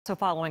So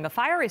following a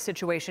fiery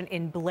situation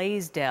in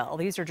Blasdell,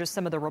 these are just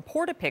some of the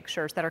reported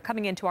pictures that are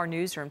coming into our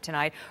newsroom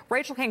tonight.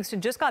 Rachel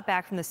Kingston just got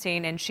back from the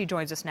scene and she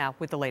joins us now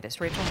with the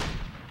latest. Rachel.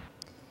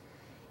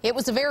 It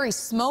was a very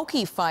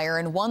smoky fire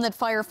and one that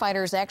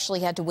firefighters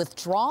actually had to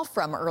withdraw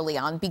from early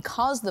on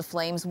because the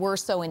flames were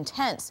so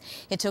intense.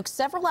 It took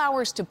several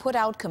hours to put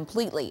out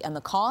completely, and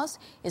the cause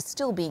is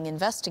still being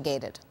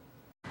investigated.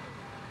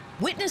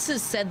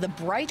 Witnesses said the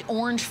bright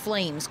orange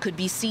flames could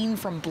be seen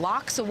from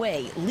blocks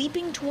away,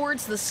 leaping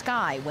towards the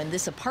sky when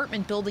this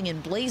apartment building in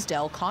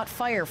Blasdell caught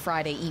fire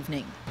Friday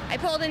evening. I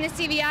pulled into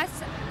CVS,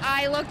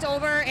 I looked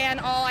over, and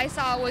all I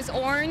saw was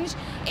orange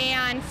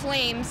and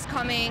flames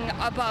coming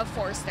above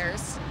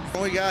Forster's.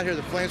 When we got here,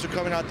 the flames were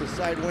coming out the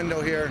side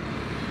window here,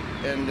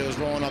 and it was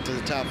rolling up to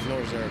the top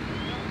floors there.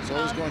 So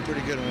it was going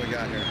pretty good when we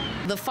got here.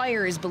 The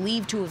fire is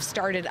believed to have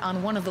started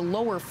on one of the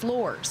lower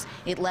floors.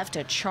 It left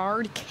a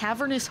charred,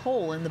 cavernous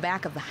hole in the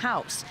back of the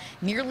house.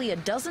 Nearly a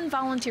dozen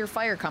volunteer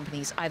fire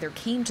companies either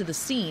came to the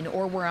scene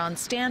or were on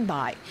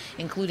standby,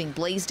 including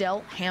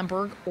Blasdell,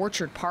 Hamburg,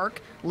 Orchard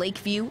Park,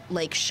 Lakeview,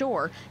 Lake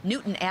Shore,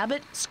 Newton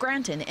Abbott,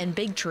 Scranton, and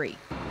Big Tree.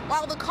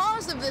 While the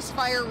cause of this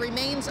fire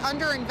remains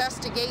under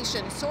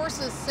investigation,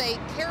 sources say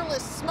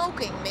careless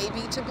smoking may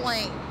be to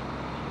blame.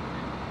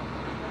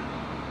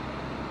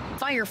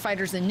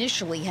 Firefighters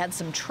initially had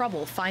some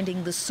trouble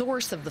finding the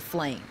source of the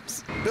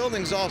flames. The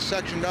building's all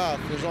sectioned off.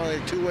 There's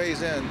only two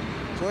ways in.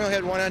 So we only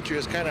had one entry.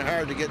 It's kind of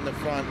hard to get in the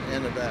front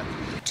and the back.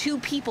 Two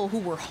people who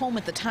were home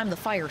at the time the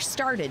fire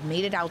started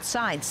made it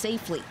outside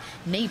safely.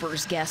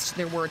 Neighbors guessed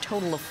there were a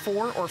total of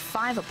 4 or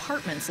 5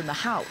 apartments in the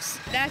house.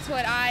 That's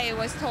what I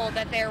was told,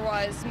 that there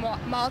was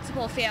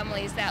multiple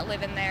families that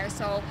live in there.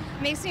 So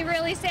it makes me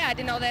really sad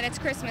to know that it's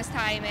Christmas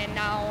time and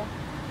now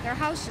their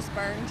house just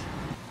burned.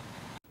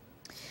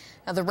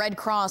 Now, the Red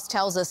Cross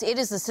tells us it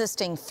is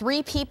assisting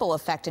 3 people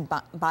affected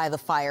by the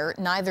fire.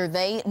 Neither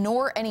they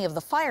nor any of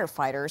the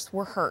firefighters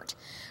were hurt.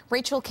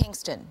 Rachel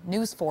Kingston,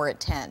 News 4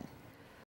 at 10.